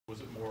Was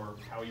it more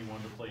how you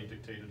wanted to play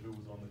dictated who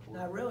was on the court?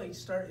 I really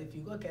if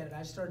you look at it,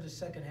 I started the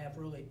second half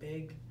really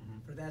big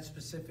for that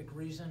specific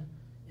reason,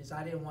 is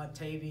I didn't want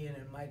Tavian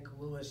and Mike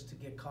Lewis to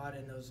get caught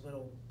in those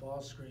little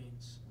ball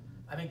screens.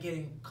 I mean,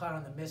 getting caught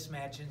on the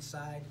mismatch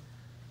inside,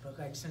 but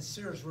like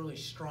Sincere's really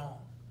strong.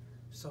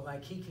 So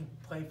like he can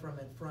play from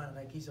in front,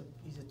 like he's a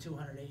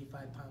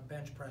 285-pound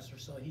bench presser,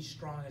 so he's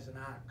strong as an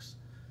ox.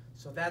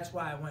 So that's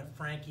why I went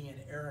Frankie and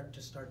Eric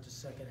to start the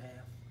second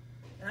half.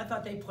 And I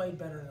thought they played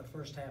better in the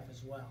first half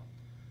as well.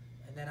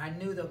 And then I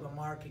knew that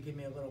Lamar could give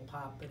me a little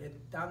pop, but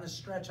down the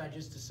stretch I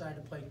just decided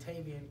to play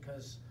Tavian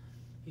because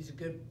he's a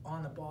good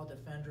on-the-ball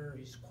defender,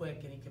 he's quick,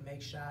 and he can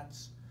make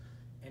shots.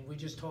 And we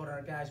just told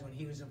our guys when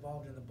he was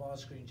involved in the ball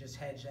screen, just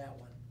hedge that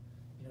one.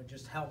 You know,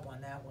 just help on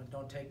that one.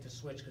 Don't take the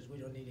switch because we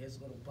don't need his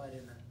little butt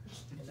in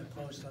the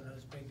post on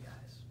those big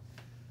guys.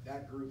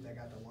 That group that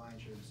got the line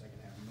share in the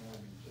second half,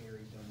 Norman,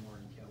 Carey, Dunmore,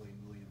 and Kelly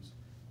and Williams,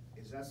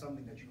 is that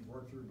something that you've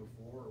worked through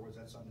before, or was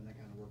that something that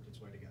kind of worked its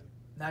way together?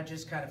 Not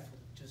just kind of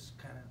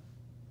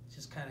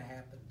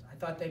happened. I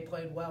thought they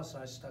played well, so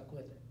I stuck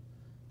with it.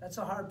 That's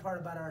the hard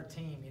part about our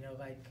team, you know,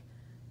 like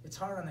it's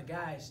hard on the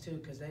guys too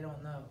because they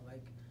don't know.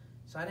 Like,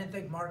 so I didn't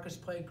think Marcus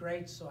played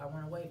great, so I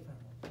went away from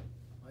him.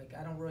 Like,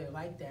 I don't really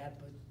like that,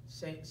 but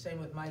same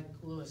with Mike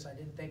Lewis. I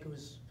didn't think it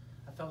was.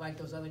 I felt like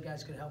those other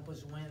guys could help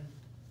us win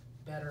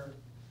better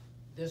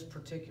this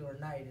particular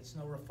night. It's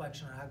no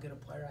reflection on how good a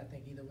player I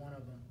think either one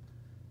of them.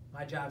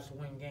 My job's to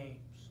win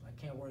games. I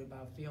can't worry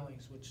about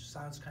feelings, which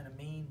sounds kind of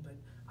mean, but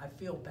I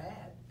feel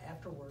bad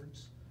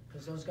afterwards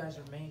because those guys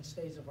are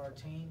mainstays of our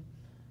team.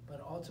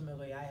 But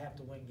ultimately, I have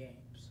to win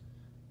games.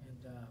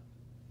 And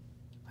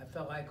I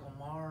felt like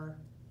Lamar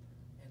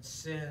and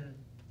Sin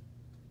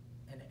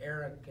and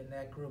Eric and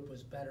that group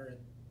was better at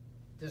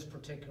this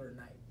particular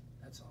night.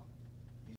 That's all.